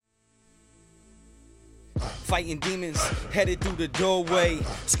fighting demons, headed through the doorway.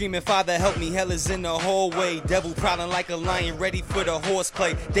 Screaming, Father, help me, hell is in the hallway. Devil prowling like a lion, ready for the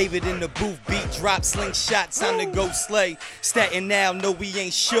horseplay. David in the booth, beat drop, slingshot, time to go slay. Staten now, no we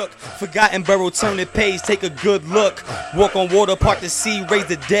ain't shook. Forgotten Borough, turn the page, take a good look. Walk on water, part the sea, raise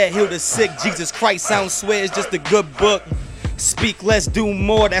the dead, heal the sick. Jesus Christ, I don't swear, it's just a good book. Speak less, do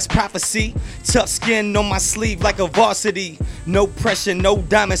more, that's prophecy. Tough skin on my sleeve like a varsity. No pressure, no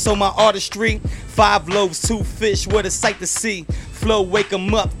diamonds on my artistry. 5 loaves, 2 fish, what a sight to see. Flow, wake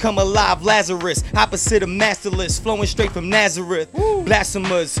 'em up, come alive, Lazarus. Opposite of masterless, flowing straight from Nazareth. Woo.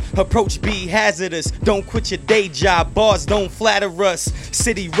 Blasphemous, approach be hazardous. Don't quit your day job, bars don't flatter us.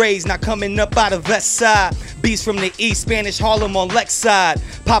 City raised, not coming up out of West Side. Beats from the East, Spanish Harlem on Lex side.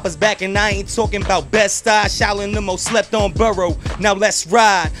 Papa's back and I ain't talking about Best Eye. Shaolin Limo slept on Borough, now let's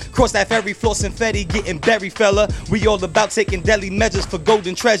ride. Cross that ferry, floss and Fetty, getting berry fella. We all about taking deadly measures for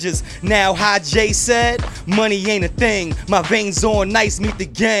golden treasures. Now High J said, money ain't a thing. My veins on nice, meet the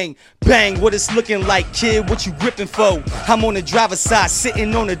gang. Bang, what it's looking like, kid, what you gripping for? I'm on the driver's side,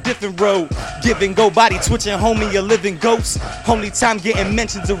 sitting on a different road. Give and go, body twitching, homie, a living ghost. Only time getting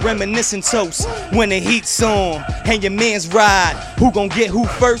mentions of reminiscent toast. When the heat's on, and your man's ride. Who gon' get who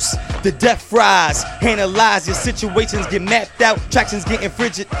first? The death fries. Analyze your situations, get mapped out. Tractions getting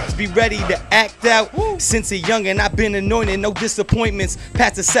frigid, be ready to act out. Since a youngin', I've been anointed, no disappointments.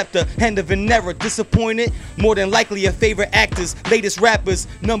 Past the scepter, hand of an era, disappointed. More than likely your favorite actors, latest rappers,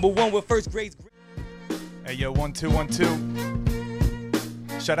 #1 with first grades. Hey yo, 1 2 1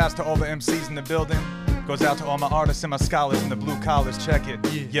 2. Shout outs to all the MCs in the building. Goes out to all my artists and my scholars in the blue collars. Check it.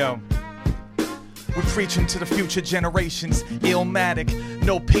 Yo. We're preaching to the future generations. Illmatic,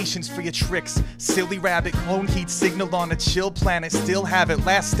 no patience for your tricks. Silly rabbit, clone heat signal on a chill planet. Still have it.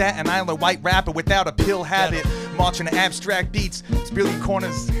 Last Staten Island white rapper without a pill habit. Marching to abstract beats. It's Billy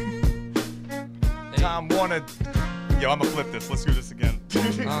Corners. Time Warner. Yo, I'ma flip this. Let's do this again.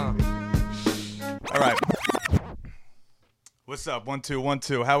 All right. What's up? 1 2 1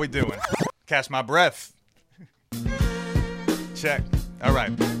 2. How we doing? Catch my breath. Check. All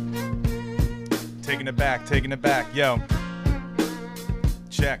right. Taking it back. Yo.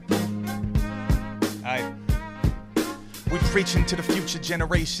 Check. Aight. We preaching to the future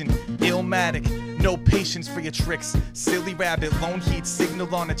generation. Illmatic, no patience for your tricks. Silly rabbit, lone heat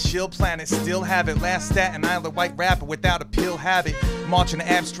signal on a chill planet. Still have it. Last Staten Island white rapper without a pill habit. Marching to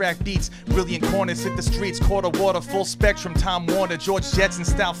abstract beats, brilliant corners hit the streets. Quarter water, full spectrum. Time Warner, George Jetson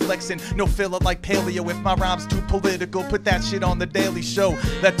style flexing. No filler like paleo. If my rhymes too political, put that shit on the Daily Show.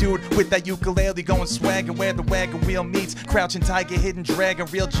 That dude with that ukulele going swaggin' where the wagon wheel meets. Crouching tiger, hidden dragon,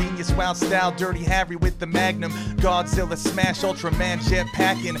 real genius, wild style. Dirty Harry with the Magnum. Godzilla smash, Ultraman jet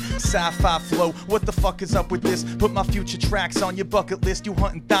packing. Sci-fi flow. What the fuck is up with this? Put my future tracks on your bucket list. You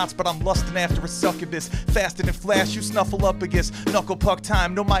hunting thoughts, but I'm lusting after a succubus. Faster than Flash, you snuffle up against knuckle puck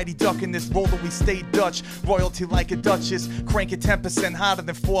time. No mighty duck in this roller, we stay Dutch. Royalty like a duchess. Crank it 10% hotter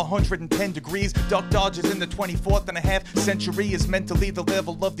than 410 degrees. Duck dodges in the 24th and a half century is mentally the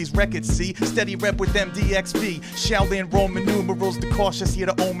level of these records. See, steady rep with MDXB. Shaolin Roman numerals. The cautious here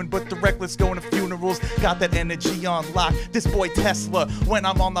to omen, but the reckless going to funerals. Got that energy on lock. This boy Tesla. When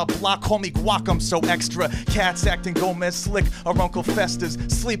I'm on the block, call me Guac. I'm so extra. Cats acting Gomez slick. Our Uncle Festers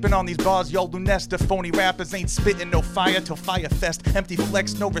sleeping on these bars. Yo, Lunesta. Phony rappers ain't spitting no fire till Fire Fest. Empty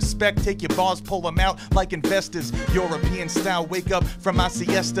flex, no respect. Take your bars, pull them out like investors. European style, wake up from my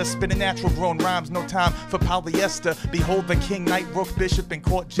siesta. Spinning natural grown rhymes, no time for polyester. Behold the king, knight, rook, bishop, and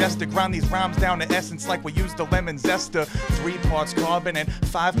court jester. Grind these rhymes down to essence like we used the lemon zester. 3 parts carbon and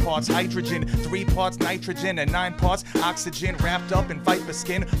 5 parts hydrogen. 3 parts nitrogen and 9 parts oxygen. Wrapped up in viper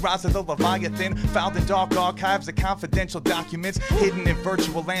skin. Rise of the Leviathan. Filed in dark archives of confidential documents. Hidden in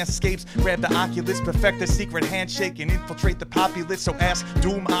virtual landscapes. Grab the Oculus, perfect the secret handshake, and infiltrate the populace. So ask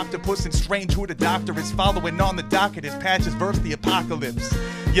Doom Octopus and Strange who the doctor is. Following on the docket his patches verse the apocalypse.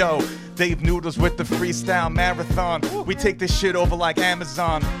 Yo, Dave Noodles with the freestyle marathon. We take this shit over like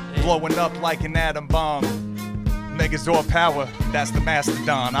Amazon. Blowing up like an atom bomb. Megazord power, that's the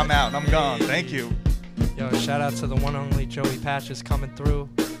Mastodon. I'm out, I'm gone, thank you. Yo, shout out to the one only Joey Patches coming through.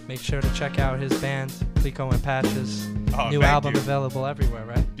 Make sure to check out his band, Plico and Patches. New album available everywhere,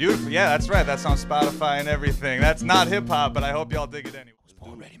 right? Beautiful, yeah, that's right. That's on Spotify and everything. That's not hip-hop, but I hope y'all dig it anyway. I was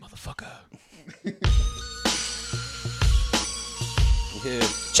born ready, motherfucker.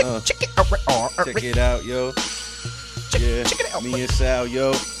 Check it out, yo. Yeah, me and Sal,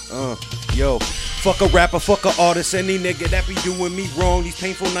 yo. Yo, fuck a rapper, fuck a artist, any nigga that be doing me wrong. These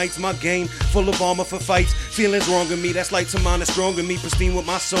painful nights, my game full of armor for fights. Feelings wrong in me, that's like to mine is strong in me. Pristine with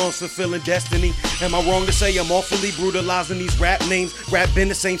my songs, fulfilling destiny. Am I wrong to say I'm awfully brutalizing these rap names? Rap been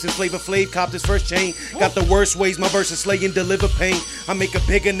the same since Flavor Flav copped his first chain. Got the worst ways, my verses slay and deliver pain. I make a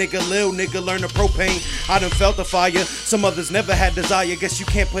bigger nigga, lil nigga, learn the propane. I done felt the fire, some others never had desire. Guess you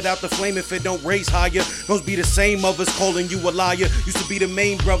can't put out the flame if it don't raise higher. Must be the same others calling you a liar. Used to be the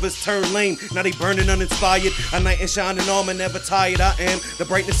main brothers, turn lame. Now they burning uninspired. A knight in shining armor, never tired. I am the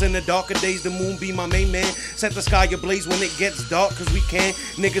brightness in the darker days. The moon be my main man. Set the sky ablaze when it gets dark, cause we can.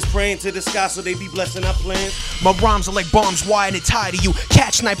 Niggas praying to the sky so they be blessing our plans. My rhymes are like bombs wired and tied to you.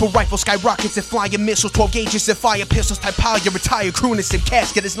 Catch sniper rifles, skyrockets and flying missiles, 12 gauges and fire pistols. Type power, you retire, crewiness and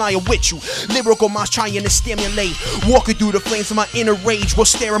casket is nigh with you. Lyrical minds trying to stimulate. Walking through the flames of my inner rage. We'll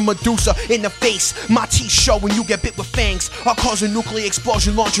stare a Medusa in the face. My teeth show when you get bit with fangs. I'll cause a nuclear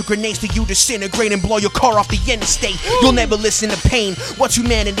explosion, launch your grenades to you, disintegrate and blow your car off the interstate. You'll never listen to pain. What's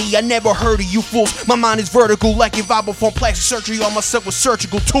humanity? I never heard of you fools. My mind is vertical like a vibraphone, plastic surgery on myself with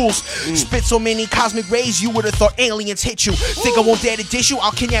surgical tools. Spit so many cosmic rays, you would have thought aliens hit you. Think I won't dare to dish you?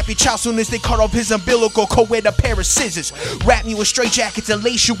 I'll kidnap your child soon as they cut off his umbilical cord with a pair of scissors. Wrap me with straight jackets and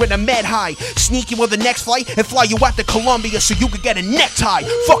lace you with a med high. Sneak you with the next flight and fly you out to Colombia so you could get a necktie.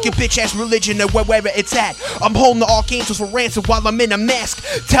 Fuck your bitch ass religion or wherever it's at. I'm holding the archangels for ransom while I'm in a mask.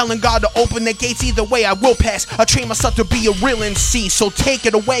 Telling God to open the gates, either way I will pass. I train myself to be a real MC, so take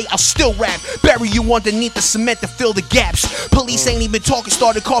it away, I'll still rap. Bury you underneath the cement to fill the gaps. Police ain't even talking,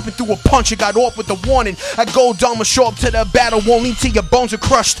 started coughing through a punch. I got off with a warning. I go dumb and show up to the battle, won't leave till your bones are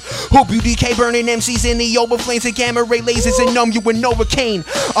crushed. Hope UDK burning MCs in the open flames and gamma ray lasers and numb you with Novocaine.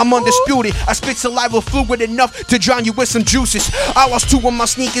 I'm undisputed, I spit saliva fluid enough to drown you with some juices. I lost 2 of my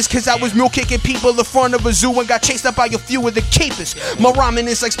sneakers cause I was mule kicking people in front of a zoo and got chased up by a few of the keepers. My rhyming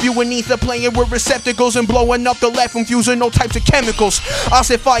is like spewing ether, playing with receptacles and blowing up the lab from fusing all types of chemicals. I'll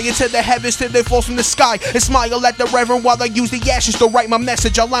set fire to the heavens till they fall from the sky and smile at the reverend while I use the ashes to write my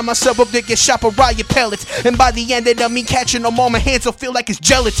message. I line myself up to get shot by riot pellets, and by the end of me catching them all, my hands will feel like it's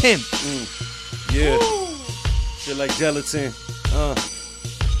gelatin. Yeah, feel like gelatin.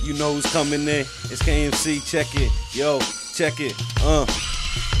 You know who's coming in. It's KMC, check it. Yo, check it.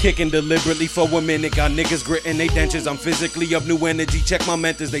 Kicking deliberately for a minute, got niggas gritting they dentures. I'm physically of new energy, check my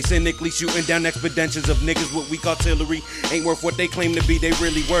mentors. They cynically shooting down expeditions of niggas with weak artillery. Ain't worth what they claim to be, they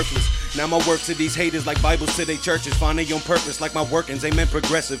really worthless. Now my work to these haters like Bibles to their churches. Find they on purpose like my workings, they meant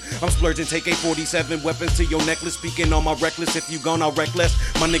progressive. I'm splurging, take A47 weapons to your necklace. Speaking on my reckless, if you gone I'll wreck less.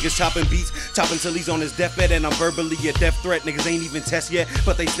 My niggas chopping beats, chopping till he's on his deathbed. And I'm verbally a death threat, niggas ain't even test yet.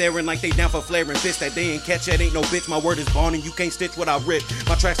 But they staring like they down for flaring fists that they ain't catch yet. Ain't no bitch, my word is born and you can't stitch what I rip.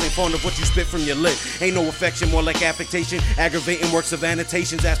 My tracks ain't fond of what you spit from your lip. Ain't no affection, more like affectation. Aggravating works of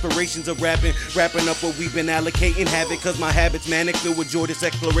annotations, aspirations of rapping. Wrapping up what we've been allocating. Havoc cause my habits manic, filled with joyous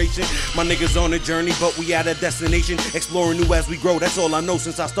exploration. My niggas on a journey, but we at a destination. Exploring new as we grow, that's all I know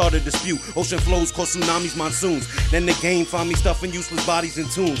since I started to spew. Ocean flows cause tsunamis, monsoons. Then the game find me stuffing useless bodies in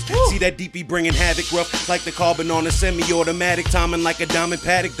tunes. See that DP bringing havoc, rough like the carbon on a semi-automatic. Timing like a diamond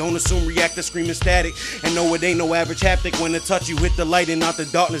paddock, don't assume reactor screaming static. And no, it ain't no average haptic. When it touch you, hit the light and not the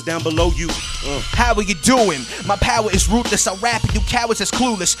darkness down below you. How are you doing? My power is ruthless, I'll rap it, you cowards is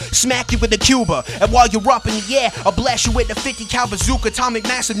clueless. Smack you with a Cuba, and while you're up in the air, I'll blast you with a 50 cal bazooka, atomic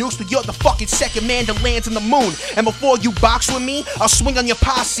master nukes, but you're the fucking second man that lands on the moon. And before you box with me, I'll swing on your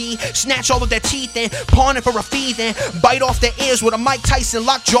posse, snatch all of their teeth and pawn it for a fee, then bite off their ears with a Mike Tyson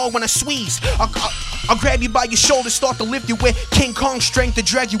lockjaw when I squeeze. I'll grab you by your shoulders, start to lift you with King Kong strength to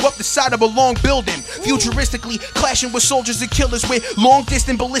drag you up the side of a long building. Futuristically clashing with soldiers and killers with long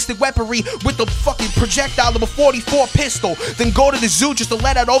distance ballistic weaponry with the fucking projectile of a 44 pistol. Then go to the zoo just to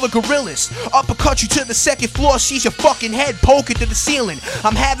let out all the gorillas. Uppercut you to the second floor, seize your fucking head, poke it to the ceiling.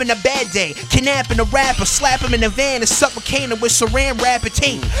 I'm having a bad day, kidnapping a rapper, slap him in the van and suffocating with saran wrap and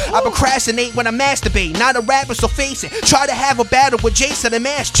tape. I procrastinate when I masturbate, not a rapper so face it. Try to have a battle with Jason and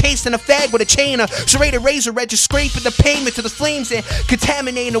Mash, chasing a fag with a chain, a serrated razor edge, just scraping the pavement to the flames and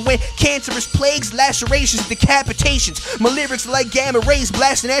contaminating with cancerous plagues, lacerations, decapitations. My lyrics like gamma rays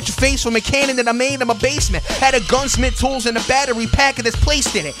blasting at your face from a cannon that I made in my basement. Had a gunsmith tools and a battery packet that's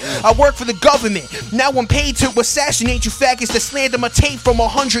placed in it. I work for the government, now I'm paid to assassinate you faggots that slander my tape from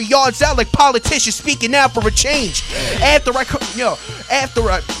 100 yards out like politicians speaking out for a change.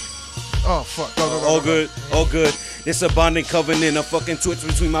 Oh fuck. All good. It's a bonding covenant, a fucking twitch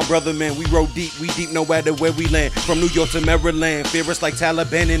between my brother, man. We roll deep, no matter where we land. From New York to Maryland, fearless like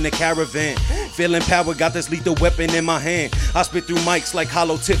Taliban in the caravan. Feeling power, got this lethal weapon in my hand. I spit through mics like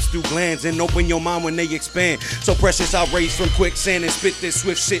hollow tips through glands and open your mind when they expand. So precious, I raise from quicksand and spit this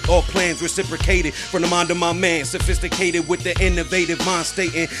swift shit. All plans reciprocated from the mind of my man. Sophisticated with the innovative mind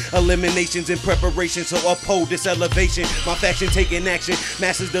stating eliminations in preparation to uphold this elevation. My faction taking action,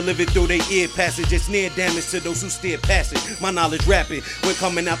 masses delivered through their ear passage. It's near damage to those who steer past it. My knowledge rapid, we're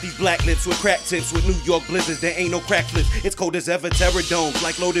coming out these black lips with crack tips. With New York blizzards, there ain't no crack flips. It's cold as ever, terror domes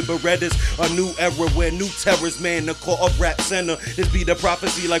like loaded Berettas. A new era where new terrors man, the core of rap center. This be the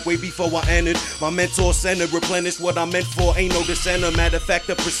prophecy like way before I entered. My mentor center replenished what I meant for. Ain't no dissenter, matter of fact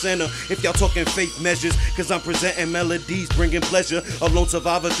a percenter. If y'all talking faith measures, cause I'm presenting melodies, bringing pleasure. A lone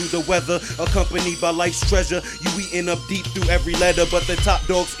survivor through the weather, accompanied by life's treasure. You eating up deep through every letter, but the top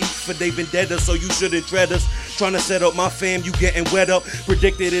dogs eat for they vendetta, so you shouldn't dread us. Trying to set up my fam, you getting wet up.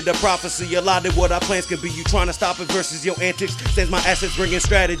 Predicted it a prophecy, allotted what our plans could be. You trying to stop it versus your antics. Stands my assets bringing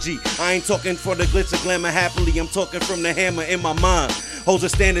strategy. I ain't talking for the glitz or glamour happily. I'm talking from the hammer in my mind. Holds a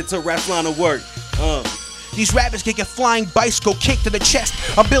standard to rap's line of work. These rappers can get flying bicycle kick to the chest.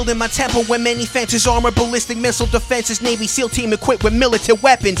 I'm building my temple where many fences, armor, ballistic missile defenses, Navy SEAL team equipped with military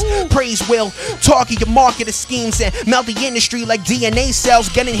weapons. Praise will, target your marketer schemes and melt the industry like DNA cells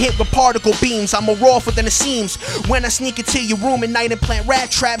getting hit with particle beams. I'm a raw than the seams. When I sneak into your room at night and plant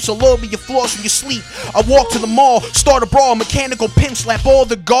rat traps all over your floors from your sleep. I walk to the mall, start a brawl, mechanical pimp slap all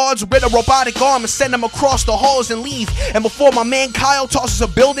the guards with a robotic arm and send them across the halls and leave. And before my man Kyle tosses a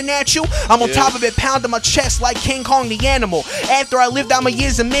building at you, I'm on top of it, pounding my chest like King Kong the animal. After I lived out my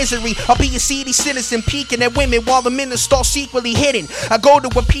years of misery, I'll be a seedy citizen peeking at women while the men are secretly hidden. I go to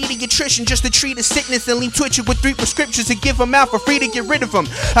a pediatrician just to treat a sickness and leave twitching with 3 prescriptions and give them out for free to get rid of them.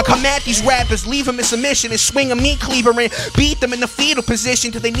 I come at these rappers, leave them in submission and swing a meat cleaver and beat them in the fetal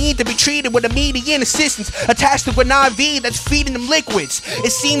position till they need to be treated with immediate assistance attached to an IV that's feeding them liquids.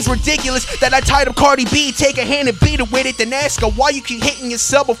 It seems ridiculous that I tied up Cardi B, take a hand and beat her with it, then ask her why you keep hitting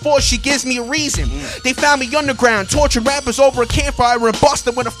yourself before she gives me a reason. They found me underground, torturing rappers over a campfire and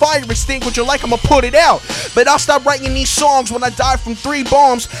busted with a fire extinguisher like I'ma put it out. But I'll stop writing these songs when I die from 3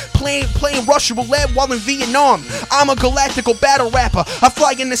 bombs, playing Russian roulette while in Vietnam. I'm a galactical battle rapper. I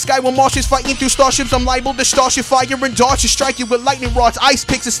fly in the sky when Martians fighting through starships. I'm liable to starship fire and darts and strike you with lightning rods, ice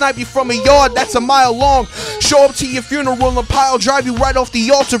picks and snipe you from a yard that's a mile long. Show up to your funeral and pile drive you right off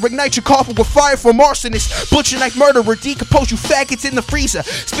the altar, ignite your coffin with fire from arsonists, butcher knife murderer, decompose you faggots in the freezer,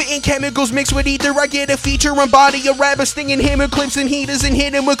 spitting chemicals mixed with ether. I get a feature and body a rabbit, stinging him with clips and heaters and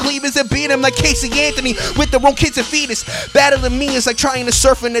hit him with cleavers and beat him like Casey Anthony with the wrong kids and fetus. Battling me is like trying to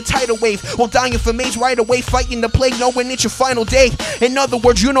surf in a tidal wave while dying for mates right away, fighting the plague knowing it's your final day. In other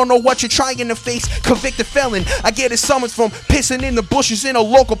words, you don't know what you're trying to face. Convicted felon, I get a summons from pissing in the bushes in a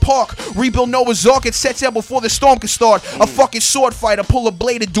local park. Rebuild Noah's Ark, it sets out before the storm can start. A fucking sword fighter, pull a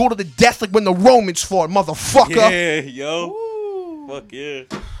blade and do to the death like when the Romans fought, motherfucker. Yeah, yo. Woo. Fuck yeah.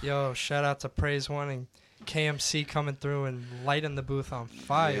 Yo, shout out to Praise One and KMC coming through and lighting the booth on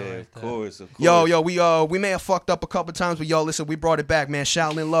fire. Yeah, right of there. course. Yo, we may have fucked up a couple times, but yo, listen, we brought it back, man.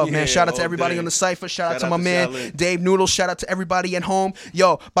 Shaolin love, man. Shout out to everybody on the cypher. Shout out to my man Shaolin. Dave Noodles. Shout out to everybody at home.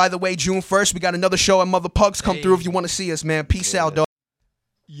 Yo, by the way, June 1st, we got another show at Mother Pugs. Come through if you want to see us, man. Peace out, dog.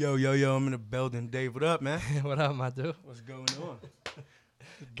 Yo, I'm in the building. Dave, what up, man? What up, my dude? What's going on?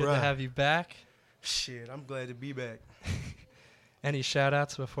 Good to have you back. Shit, I'm glad to be back. Any shout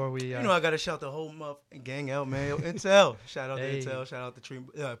outs before we You know I gotta shout the whole gang out, man. Yo, Intel. Shout out to Intel. Shout out to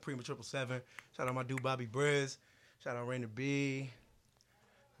Prima 777. Shout out my dude Bobby Briz. Shout out Rainer B.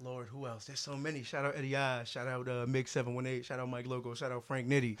 Lord, who else? There's so many. Shout out Eddie I. Shout out Mig 718. Shout out Mike Logo. Shout out Frank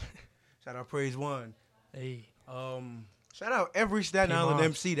Nitty. Shout out Praise One. Hey. Shout out every Staten Island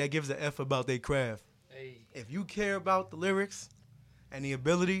MC that gives a F about their craft. Hey. If you care about the lyrics and the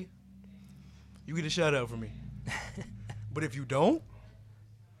ability, you get a shout out from me. But if you don't,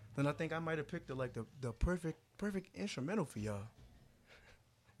 then I think I might have picked the perfect instrumental for y'all.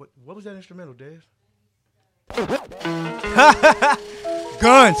 What was that instrumental, Dave?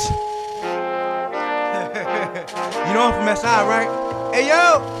 Guns. You know I'm from SI, right? Hey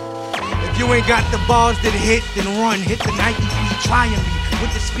yo! If you ain't got the balls that hit, then run. Hit the 90 feet, trying me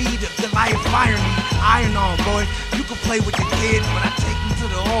with the speed of Goliath firing me. Iron on, boy. You can play with the kid, but I take you to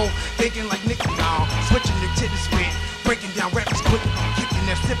the hole, thinking like Nicky now, switching it to the spit. Breaking down rappers quick, kicking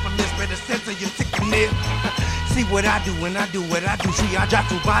their syphilis, better sense of your sickness. See what I do when I do what I do. See, I drop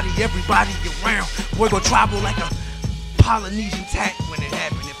your body, everybody around. We're gonna travel like a Polynesian tack when it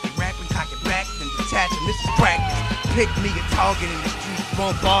happen. If they rapping, cock it back, then detach, and this is practice. Pick me a target in the street,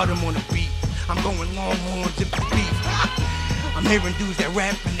 bombard them on the beat. I'm going longhorns if it's beef. I'm hearing dudes that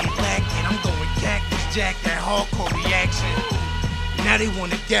rap and they lack, and I'm going cactus jack, that hardcore reaction. Now they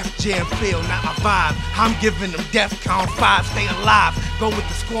want a Def Jam feel, not my vibe. I'm giving them DEFCON 5, stay alive. Go with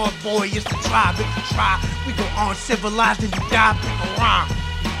the squad, boy, it's the tribe. If you try, we go uncivilized and you die, pick a rhyme.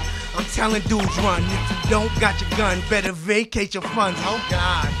 I'm telling dudes run, if you don't got your gun, better vacate your funds, oh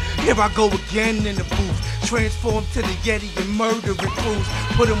God. Here I go again in the booth, transform to the Yeti and murdering crews.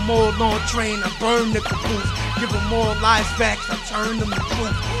 Put them all on train, I burn the caboose. Give them all lies facts, I turn them to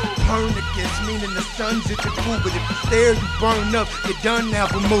truth. Pernicus, meaning the sun's at your crew, but if you stare, you burn up, you're done now,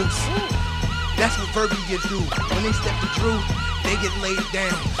 vamoose. That's what verbiage do, when they step to Drew, they get laid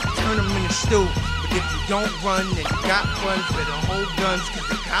down, turn them in the stew. But if you don't run and you got funds, better hold guns, cause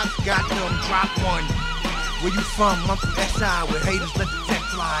the cops got them, drop one. Where you from? I'm from SI, where haters let the tech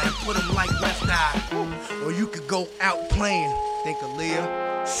fly and put them like West Eye. Or you could go out playing, think of Leah.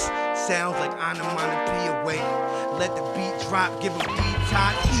 Sounds like onomatopoeia way. Let the beat drop, give them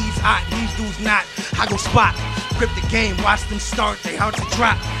detox. He's hot, these dudes not. I go spot, grip the game, watch them start, they hard to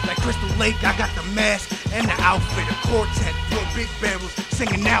drop. Like Crystal Lake, I got the mask and the outfit, a quartet, 4 big barrels,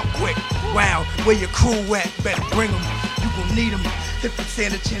 singing out quick. Wow, where your crew at? Better bring them, you gon' need them. If you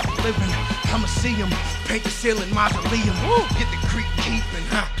stand a chance of living, I'ma see them. Paint the ceiling, mausoleum, get the creek keeping,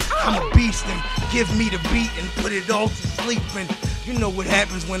 huh? I'm a beast and give me the beat and put it all to sleeping. You know what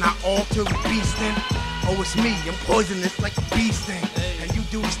happens when I alter with beastin'? Oh, it's me, I'm poisonous like a bee sting. And you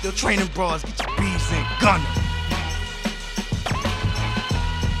dudes still training bras, get your bees in, gunner.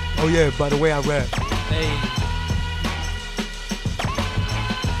 Oh yeah, by the way I rap. Hey.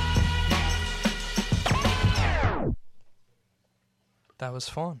 That was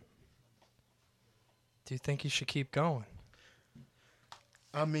fun. Do you think you should keep going?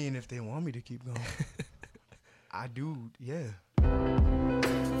 I mean, if they want me to keep going. I do, yeah.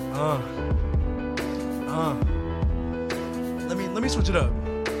 Let me switch it up.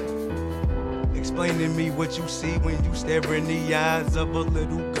 Explain to me what you see when you stare in the eyes of a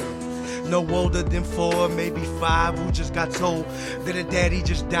little girl. No older than 4, maybe 5, who just got told that her daddy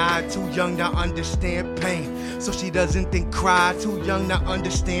just died. Too young to understand pain, so she doesn't think cry. Too young to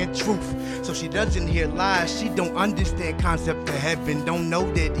understand truth, so she doesn't hear lies. She don't understand concept of heaven, don't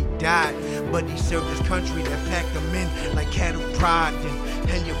know that he died, but he served his country that packed him in like cattle pride.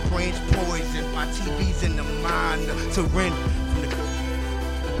 And your brain's poisoned by TVs in the mind to rent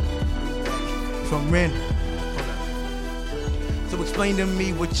from rent. So explain to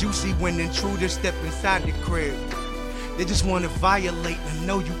me what you see when intruders step inside the crib. They just want to violate and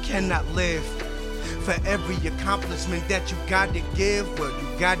know you cannot live. For every accomplishment that you got to give, well,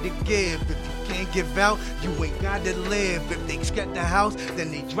 you got to give. If you can't give out, you ain't got to live. If they get the house, then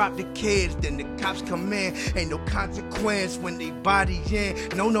they drop the kids. Then the cops come in, ain't no consequence when they body in.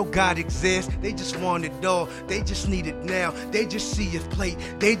 No God exists. They just want it all. They just need it now. They just see your plate.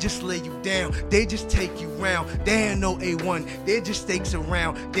 They just lay you down. They just take you round. They ain't no A1. They just stakes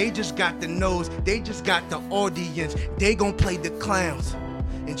around. They just got the nose. They just got the audience. They gon' play the clowns.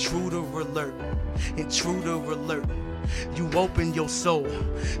 Intruder alert. Intruder alert. You open your soul,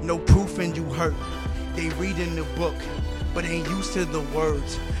 no proof and you hurt. They reading the book, but ain't used to the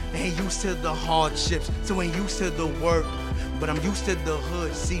words. Ain't used to the hardships, so ain't used to the work. But I'm used to the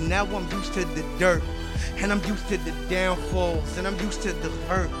hood, see now I'm used to the dirt. And I'm used to the downfalls, and I'm used to the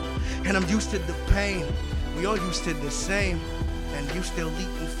hurt. And I'm used to the pain, we all used to the same. And you still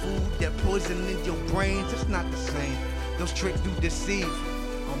eating food that poison in your brains, it's not the same. Those tricks do deceive.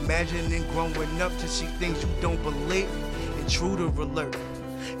 Imagining growing up to see things you don't believe. Intruder alert,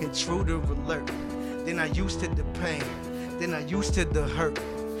 intruder alert. Then I used to the pain, then I used to the hurt.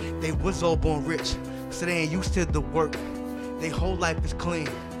 They was all born rich, so they ain't used to the work. They whole life is clean,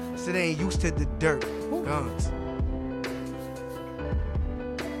 so they ain't used to the dirt. Guns.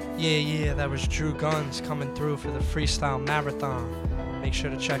 Yeah, that was Drew Guns coming through for the freestyle marathon. Make sure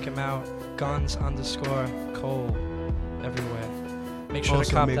to check him out. Guns_Cole everywhere. Make sure also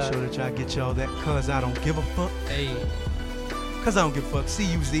to cop make that. sure that y'all get y'all that cause I don't give a fuck. Hey. Cause I don't give a fuck.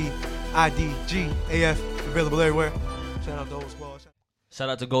 CUZIDGAF available everywhere. Shout out to Old Squad. Shout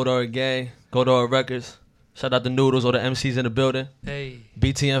out to Goldor Gang, Goldor Records. Shout out to Noodles, all the MCs in the building. Hey.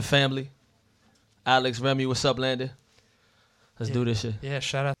 BTM family. Alex, Remy, what's up, Landon? Let's do this shit. Yeah,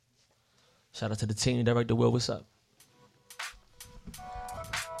 shout out. Shout out to the team, Director Will, what's up?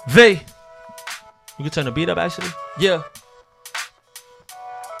 V. You can turn the beat up, actually? Yeah.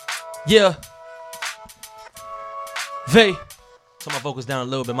 Yeah. V. Turn my vocals down a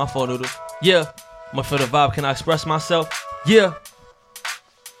little bit, my fault, Noodle. Yeah. I'ma feel the vibe, can I express myself? Yeah.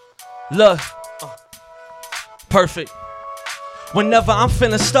 Look. Perfect. Whenever I'm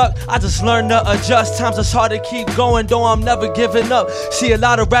feeling stuck, I just learn to adjust. Times it's hard to keep going, though I'm never giving up. See a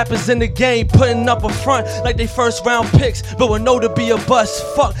lot of rappers in the game putting up a front like they first round picks, but will know to be a bust.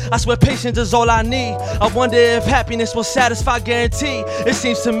 Fuck, I swear patience is all I need. I wonder if happiness will satisfy, guarantee. It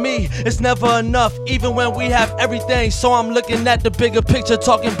seems to me it's never enough, even when we have everything. So I'm looking at the bigger picture,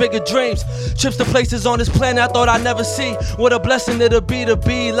 talking bigger dreams. Trips to places on this planet I thought I'd never see. What a blessing it'll be to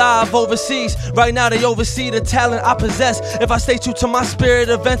be live overseas. Right now they oversee the talent I possess. If I stay true to my spirit,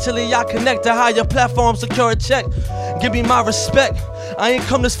 eventually I connect to higher platforms, secure a check. Give me my respect. I ain't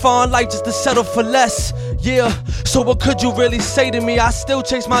come this far in life just to settle for less. Yeah, so what could you really say to me? I still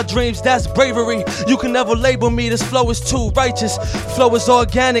chase my dreams, that's bravery. You can never label me, this flow is too righteous. Flow is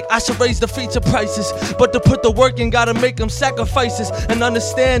organic, I should raise the feature prices. But to put the work in, gotta make them sacrifices. And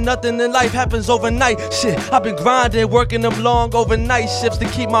understand nothing in life happens overnight. Shit, I've been grinding, working them long overnight shifts to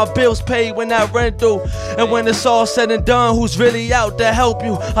keep my bills paid when that rent due. And when it's all said and done, who's really out to help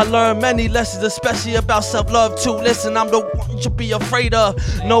you? I learned many lessons, especially about self-love too. Listen, I'm the one you should be afraid of.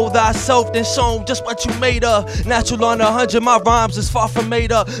 Know thyself, then show 'em just what you made of. Natural on 100, my rhymes is far from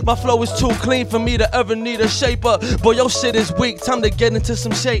made up. My flow is too clean for me to ever need a shaper. Boy, your shit is weak, time to get into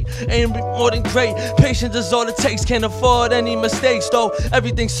some shape. Ain't more than great, patience is all it takes. Can't afford any mistakes though,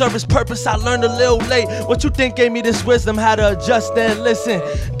 everything serves purpose. I learned a little late. What you think gave me this wisdom? How to adjust and listen,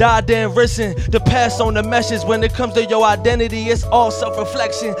 die then listen, to pass on the message. When it comes to your identity, it's all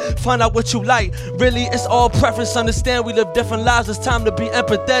self-reflection. Find out what you like, really it's all preference. Understand we live different lives, it's time to be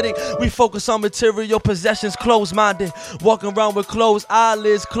empathetic. We focus on material possessions, closed-minded. Walking around with closed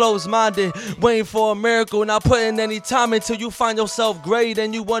eyelids, closed-minded. Waiting for a miracle, not putting any time until you find yourself great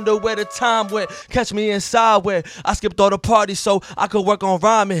and you wonder where the time went. Catch me inside where I skipped all the parties so I could work on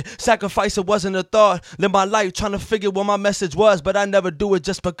rhyming. Sacrifice, it wasn't a thought. Live my life trying to figure what my message was, but I never do it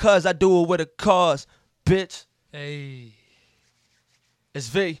just because. I do it with a cause, bitch. Hey. It's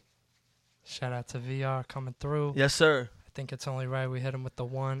V. Shout out to VR coming through. Yes, sir. I think it's only right we hit him with the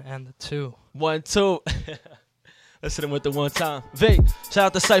 1 and the 2. 1, 2. Let's hit him with the one time. V, shout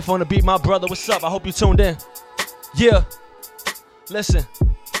out to Cypher on the beat, my brother. What's up? I hope you tuned in. Yeah. Listen.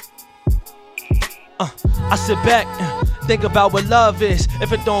 I sit back and think about what love is.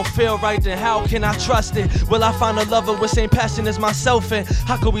 If it don't feel right, then how can I trust it? Will I find a lover with same passion as myself? And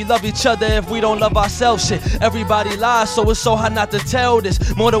how can we love each other if we don't love ourselves? Shit, everybody lies, so it's so hard not to tell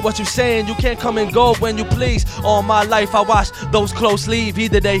this. More than what you saying, you can't come and go when you please. All my life I watched those close leave.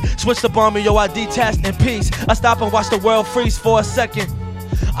 Either they switched up on me or I detached in peace. I stop and watch the world freeze for a second.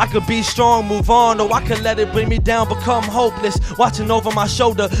 I could be strong, move on, or I could let it bring me down, become hopeless. Watching over my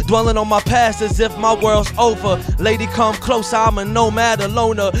shoulder, dwelling on my past as if my world's over. Lady, come closer, I'm a nomad, a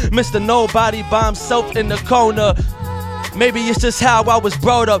loner. Mr. Nobody by himself in the corner. Maybe it's just how I was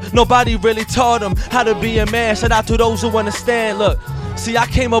brought up. Nobody really taught him how to be a man. Shout out to those who understand. Look, see, I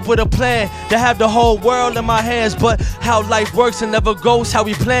came up with a plan to have the whole world in my hands, but how life works and never goes how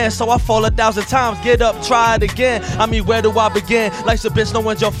we plan. So I fall 1,000 times, get up, try it again. I mean, where do I begin? Life's a bitch, no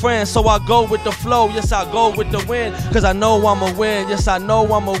one's your friend. So I go with the flow, yes, I go with the wind. Cause I know I'ma win, yes, I know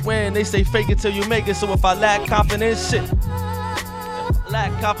I'ma win. They say fake it till you make it, so if I lack confidence, shit.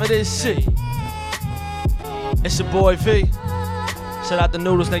 It's your boy V. Shout out to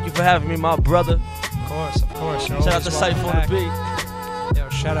Noodles, thank you for having me, my brother. Of course, of course. Shout out to Cypher on the beat. Yo,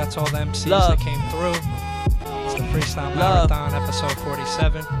 shout out to all the MCs Love. that came through. It's the Freestyle Marathon, episode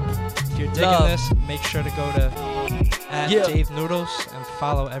 47. If you're digging Love. this, make sure to go to Yeah. Dave Noodles and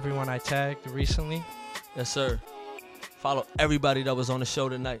follow everyone I tagged recently. Yes, sir. Follow everybody that was on the show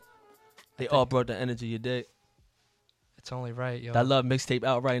tonight. They all brought the energy, you dig? It's only right, yo. That Love mixtape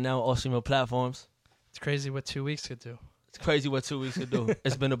out right now on all streaming platforms. It's crazy what 2 weeks could do. It's crazy what 2 weeks could do.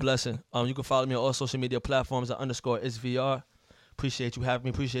 It's been a blessing. You can follow me on all social media platforms at _isVR. Appreciate you having me.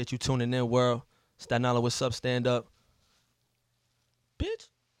 Appreciate you tuning in, world. Staten Island, what's up? Stand up. Bitch.